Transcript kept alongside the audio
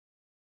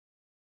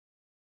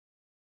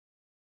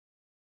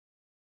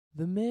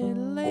The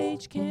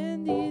middle-aged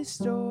candy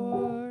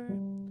store.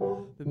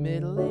 The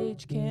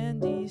middle-aged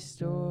candy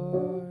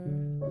store.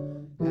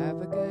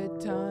 Have a good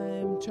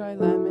time, try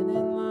lemon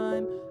and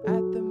lime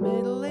at the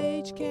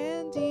middle-aged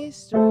candy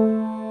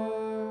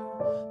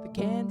store. The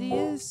candy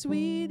is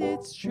sweet,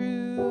 it's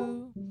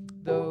true,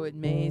 though it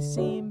may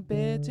seem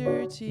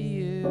bitter to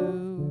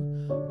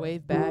you.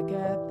 Wave back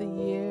at the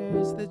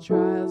years, the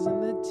trials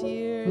and the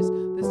tears,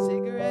 the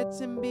cigarettes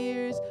and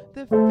beers,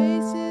 the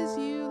faces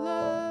you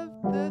love,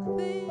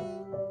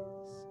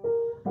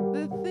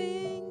 the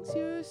things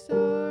you're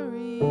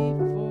sorry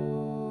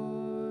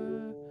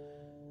for.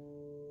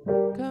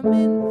 Come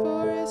in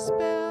for a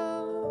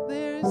spell,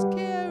 there's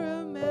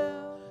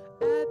caramel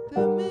at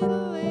the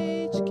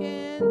middle-aged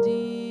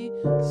candy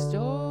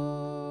store.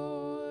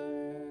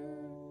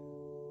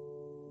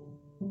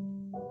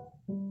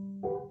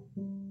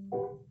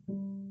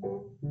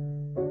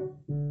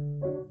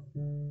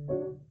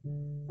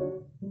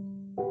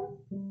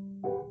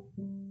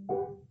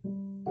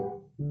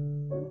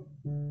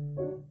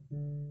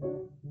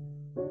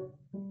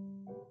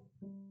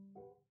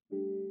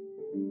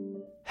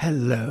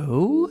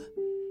 Hello?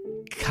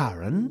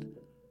 Karen?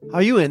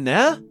 Are you in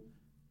there?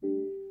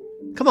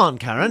 Come on,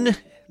 Karen.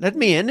 Let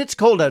me in. It's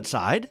cold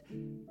outside.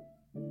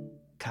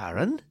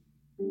 Karen?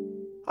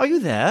 Are you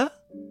there?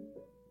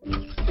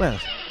 Well,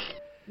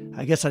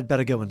 I guess I'd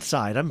better go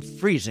inside. I'm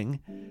freezing.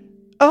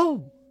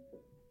 Oh,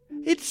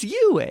 it's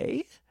you,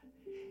 eh?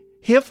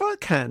 Here for a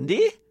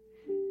candy?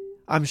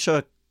 I'm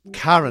sure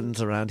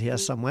Karen's around here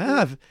somewhere.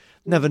 I've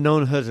never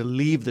known her to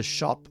leave the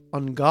shop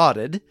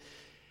unguarded.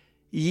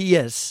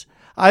 Yes,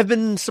 I've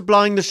been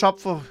supplying the shop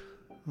for,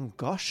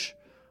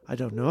 I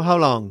don't know how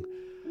long.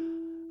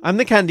 I'm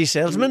the candy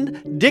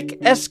salesman, Dick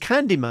S.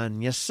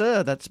 Candyman. Yes,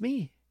 sir, that's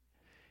me.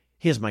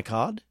 Here's my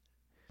card.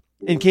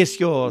 In case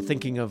you're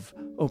thinking of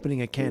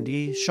opening a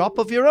candy shop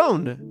of your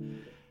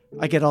own.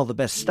 I get all the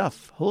best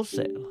stuff,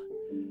 wholesale.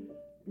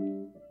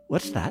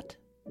 What's that?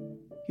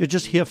 You're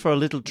just here for a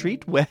little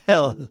treat?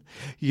 Well,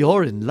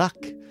 you're in luck.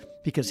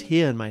 Because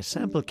here in my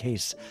sample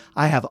case,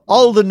 I have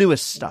all the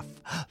newest stuff.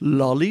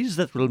 Lollies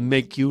that will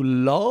make you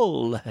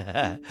loll,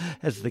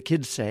 as the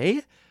kids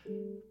say.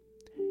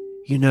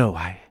 You know,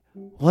 I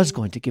was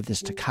going to give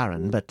this to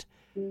Karen, but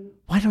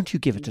why don't you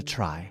give it a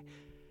try?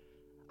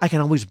 I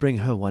can always bring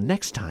her one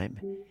next time.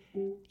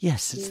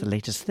 Yes, it's the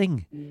latest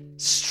thing.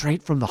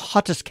 Straight from the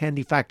hottest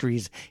candy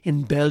factories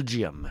in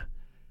Belgium.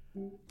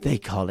 They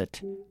call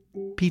it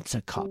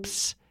Pizza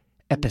Cops,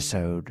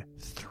 Episode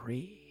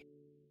 3.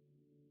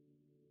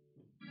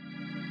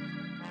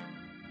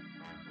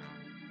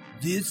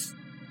 This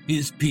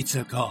is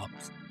Pizza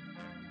Cops,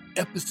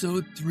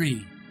 Episode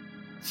 3,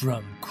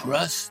 From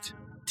Crust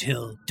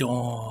Till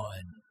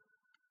Dawn.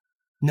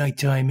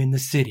 Nighttime in the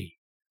city.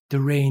 The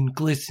rain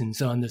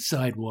glistens on the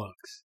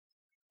sidewalks.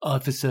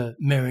 Officer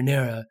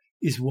Marinera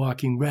is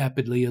walking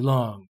rapidly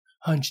along,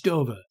 hunched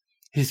over,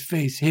 his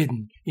face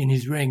hidden in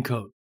his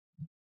raincoat.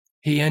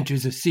 He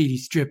enters a seedy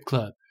strip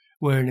club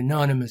where an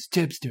anonymous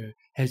tipster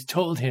has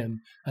told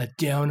him a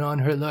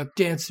down-on-her-luck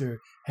dancer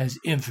has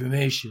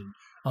information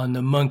on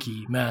the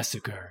Monkey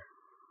Massacre.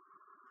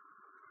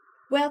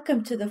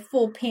 Welcome to the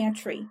full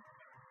pantry.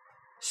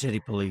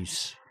 City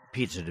Police,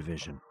 Pizza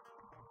Division.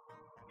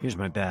 Here's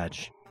my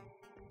badge.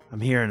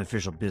 I'm here in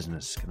official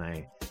business. Can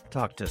I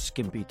talk to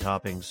Skimpy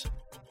Toppings?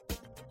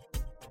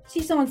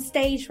 She's on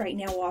stage right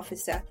now,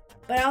 officer,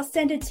 but I'll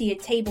send her to your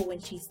table when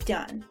she's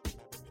done.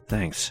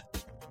 Thanks.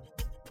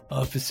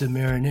 Officer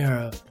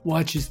Marinera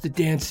watches the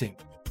dancing.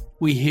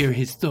 We hear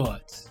his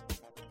thoughts.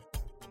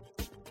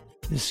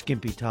 This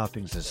Skimpy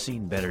Toppings has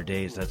seen better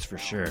days, that's for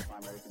sure.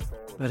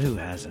 But who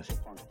hasn't?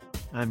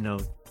 I'm no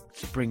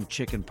spring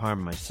chicken parm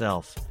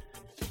myself.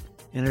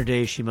 In her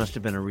day, she must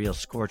have been a real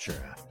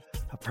scorcher,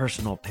 a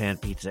personal pan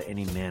pizza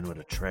any man would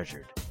have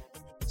treasured.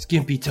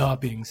 Skimpy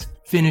Toppings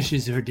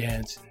finishes her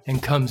dance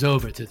and comes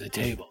over to the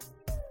table.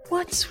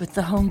 What's with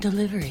the home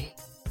delivery?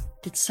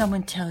 Did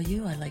someone tell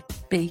you I like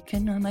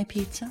bacon on my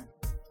pizza?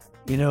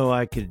 You know,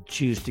 I could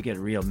choose to get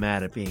real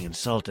mad at being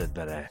insulted,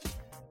 but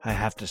I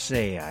have to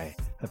say I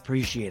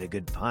appreciate a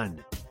good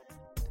pun.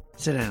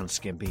 Sit down,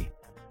 Skimpy.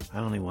 I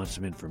only want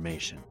some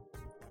information.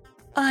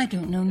 I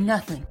don't know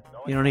nothing.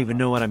 You don't even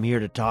know what I'm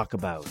here to talk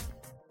about.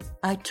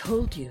 I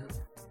told you,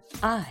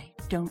 I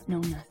don't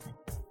know nothing.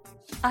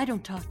 I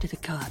don't talk to the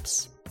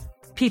cops.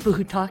 People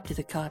who talk to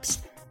the cops,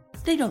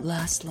 they don't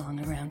last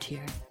long around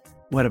here.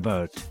 What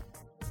about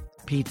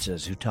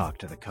pizzas who talk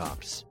to the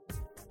cops?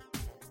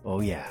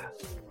 Oh yeah,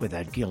 with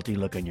that guilty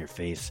look on your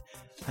face,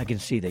 I can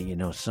see that you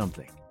know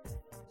something.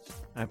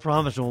 I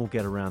promise I won't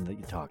get around that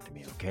you talk to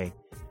me, okay?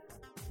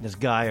 This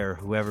guy, or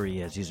whoever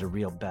he is, he's a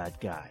real bad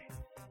guy.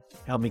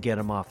 Help me get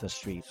him off the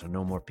street so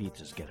no more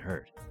pizzas get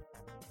hurt.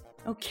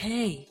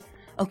 Okay.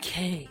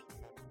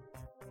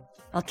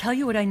 I'll tell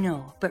you what I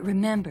know, but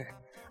remember,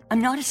 I'm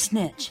not a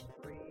snitch.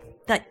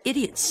 That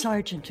idiot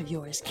sergeant of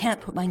yours can't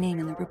put my name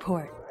in the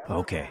report.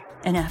 Okay.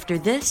 And after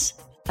this,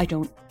 I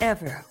don't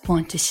ever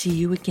want to see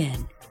you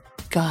again.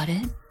 Got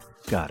it?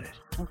 Got it.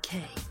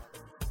 Okay.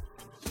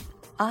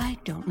 I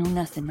don't know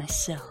nothing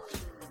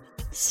myself,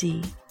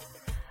 See,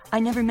 I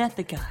never met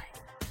the guy,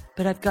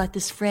 but I've got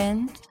this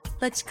friend.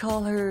 Let's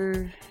call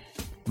her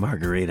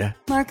Margarita.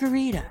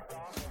 Margarita.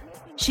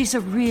 She's a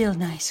real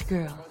nice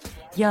girl.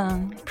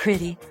 Young,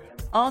 pretty.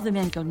 All the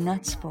men go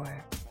nuts for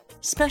her.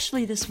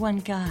 Especially this one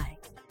guy.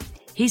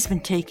 He's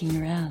been taking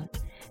her out,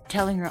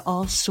 telling her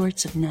all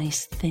sorts of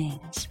nice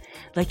things.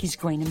 Like he's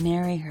going to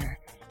marry her,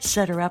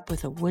 set her up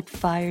with a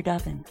wood-fired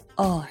oven,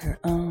 all her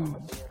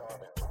own.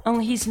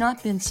 Only he's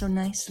not been so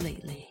nice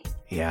lately.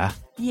 Yeah?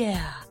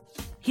 Yeah.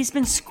 He's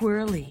been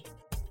squirrely,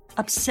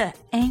 upset,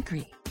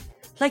 angry.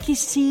 Like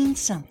he's seen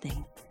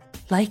something.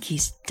 Like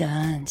he's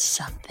done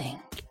something.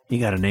 You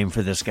got a name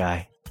for this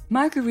guy?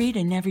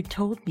 Margarita never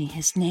told me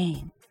his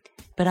name,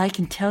 but I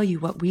can tell you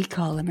what we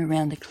call him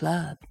around the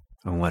club.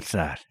 And what's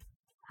that?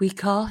 We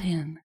call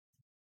him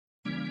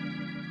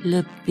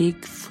Le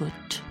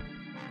Bigfoot.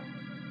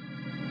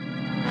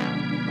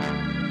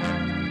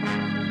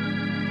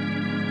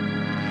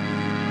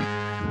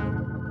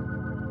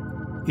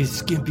 Is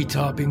Skimpy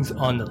Toppings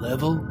on the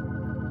level?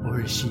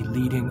 Or is she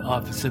leading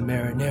Officer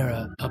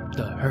Marinara up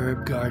the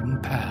herb garden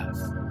path?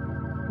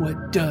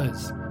 What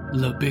does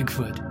Le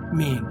Bigfoot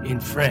mean in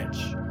French?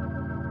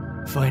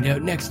 Find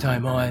out next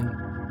time on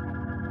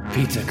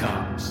Pizza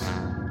Cops.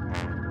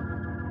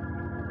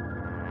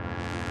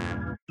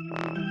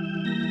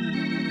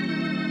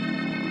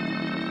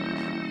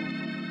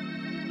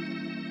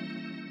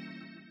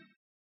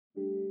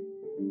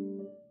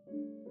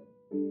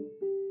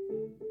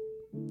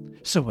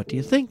 So what do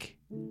you think?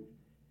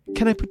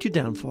 Can I put you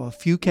down for a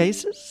few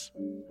cases?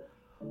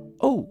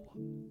 Oh,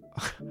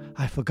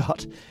 I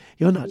forgot.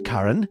 You're not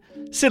Karen.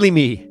 Silly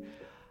me.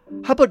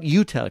 How about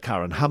you tell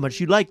Karen how much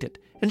you liked it,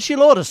 and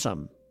she'll order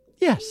some.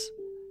 Yes,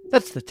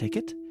 that's the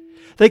ticket.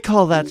 They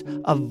call that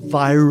a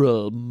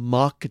viral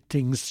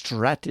marketing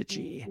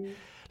strategy.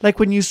 Like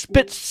when you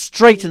spit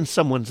straight in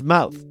someone's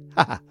mouth.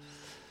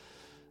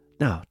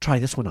 Now, try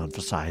this one on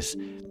for size.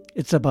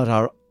 It's about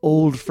our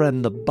old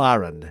friend the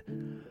Baron.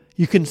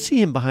 You can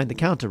see him behind the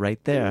counter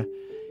right there.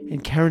 In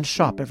Karen's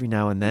shop every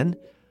now and then.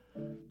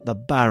 The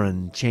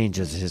Baron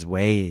changes his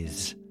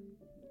ways.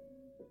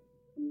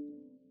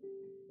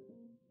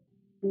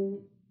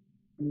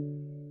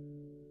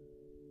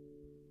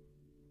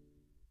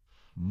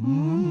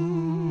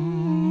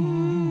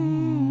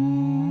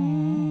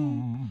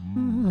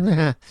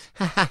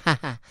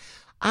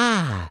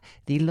 Ah,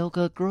 the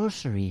local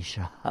grocery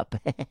shop.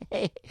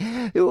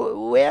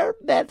 Where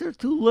better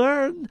to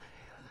learn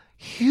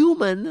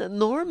human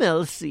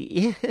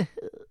normalcy?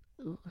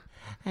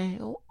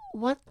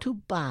 What to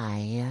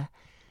buy?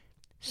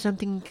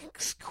 Something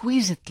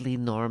exquisitely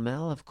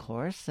normal, of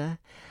course.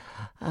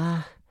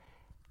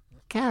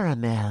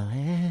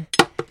 Caramel.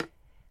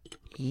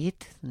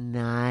 8,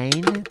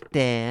 9,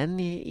 10,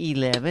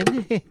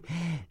 11.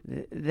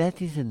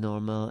 That is a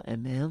normal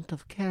amount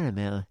of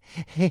caramel.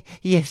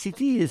 Yes,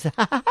 it is.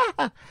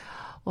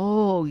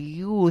 Oh,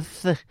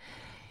 youth.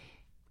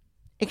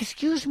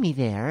 Excuse me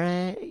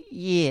there.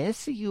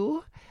 Yes,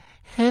 you.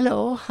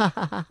 Hello.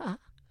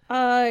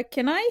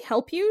 Can I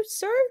help you,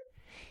 sir?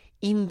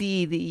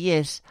 Indeed,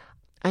 yes.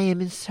 I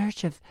am in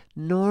search of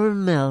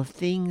normal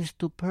things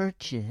to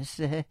purchase,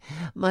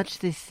 much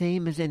the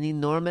same as any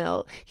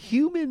normal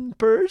human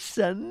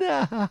person.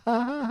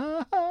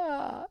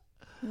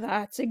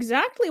 That's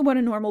exactly what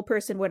a normal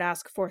person would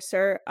ask for,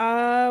 sir.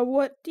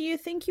 What do you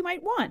think you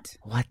might want?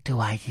 What do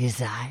I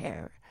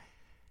desire?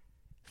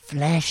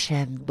 Flesh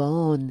and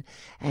bone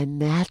and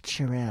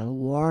natural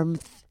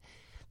warmth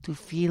to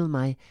feel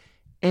my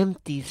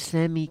empty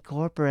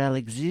semi-corporeal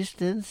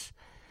existence.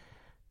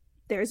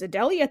 There's a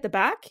deli at the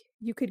back.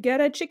 You could get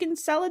a chicken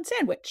salad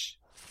sandwich.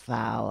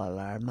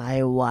 Fowler,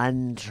 my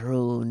one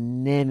true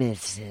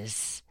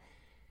nemesis.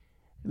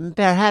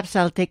 Perhaps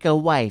I'll take a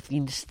wife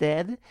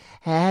instead.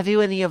 Have you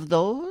any of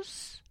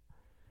those?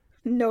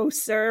 No,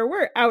 sir.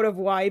 We're out of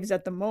wives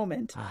at the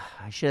moment.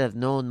 I should have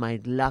known my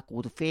luck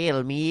would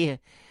fail me.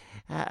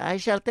 I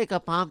shall take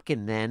a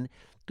pumpkin, then,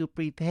 to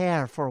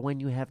prepare for when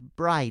you have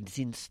brides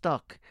in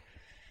stock.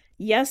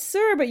 Yes,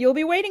 sir, but you'll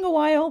be waiting a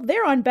while.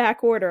 They're on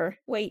back order.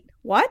 Wait,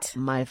 what?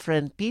 My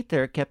friend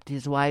Peter kept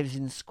his wives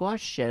in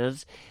squash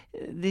shells.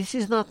 This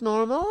is not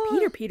normal?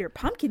 Peter,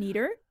 Pumpkin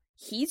Eater?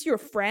 He's your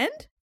friend?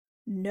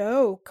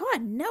 No,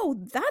 God, no,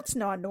 that's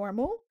not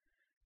normal.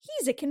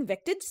 He's a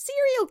convicted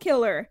serial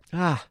killer.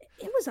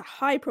 It was a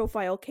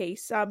high-profile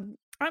case. I'm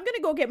gonna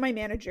go get my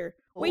manager.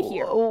 Wait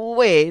here.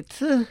 Wait.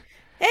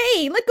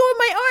 Hey, let go of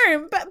my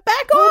arm.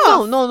 Back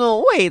off.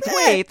 No, wait.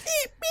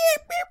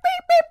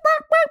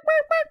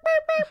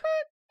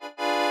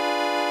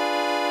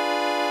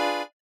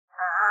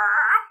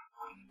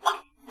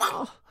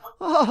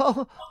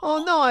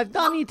 Oh no, I've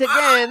done it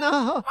again.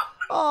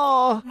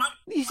 Oh,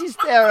 this is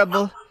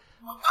terrible.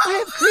 I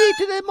have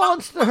created a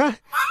monster.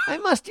 I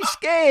must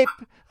escape.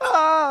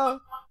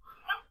 Oh.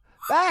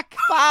 Back,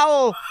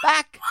 foul,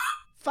 back,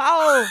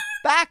 foul,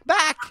 back.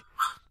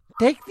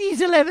 Take these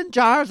 11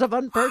 jars of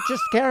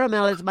unpurchased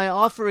caramel as my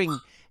offering,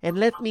 and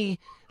let me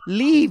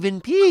leave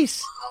in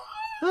peace.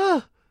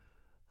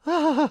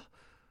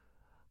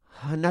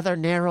 Another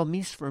narrow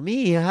miss for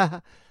me.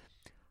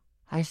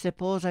 I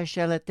suppose I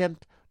shall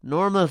attempt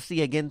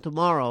normalcy again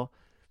tomorrow.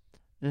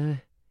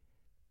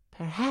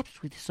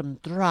 Perhaps with some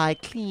dry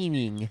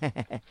cleaning.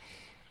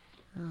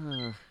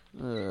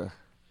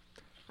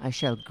 I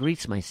shall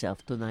grease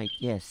myself tonight,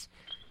 yes.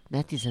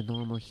 That is a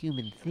normal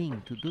human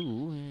thing to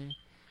do.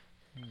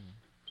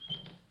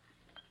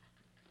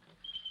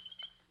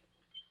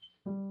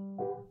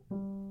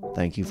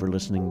 Thank you for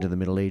listening to the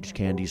Middle-Aged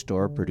Candy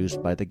Store,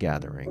 produced by The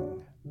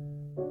Gathering.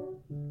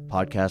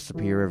 Podcasts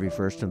appear every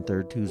first and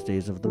third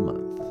Tuesdays of the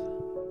month.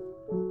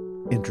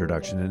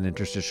 Introduction and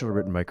interstitial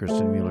written by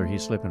Kristen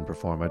Mueller-Heaslip and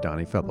performed by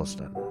Donnie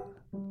Febbleston.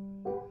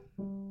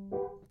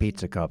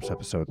 Pizza Cops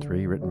Episode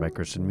 3, written by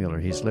Kristen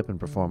Mueller-Heaslip and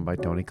performed by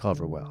Tony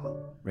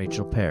Culverwell,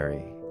 Rachel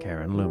Perry,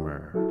 Karen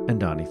Loomer, and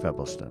Donnie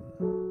Febbleston.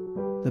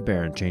 The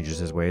Baron Changes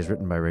His Ways,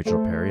 written by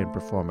Rachel Perry and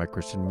performed by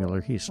Kristen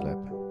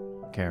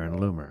Mueller-Heaslip, Karen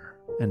Loomer,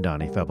 and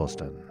Donnie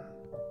Febbleston.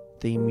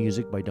 Theme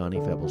music by Donnie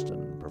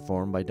Febbleston,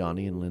 performed by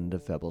Donnie and Linda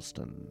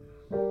Febbleston.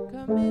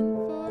 Come in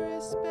for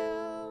a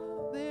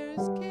spell,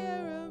 there's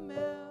Carol.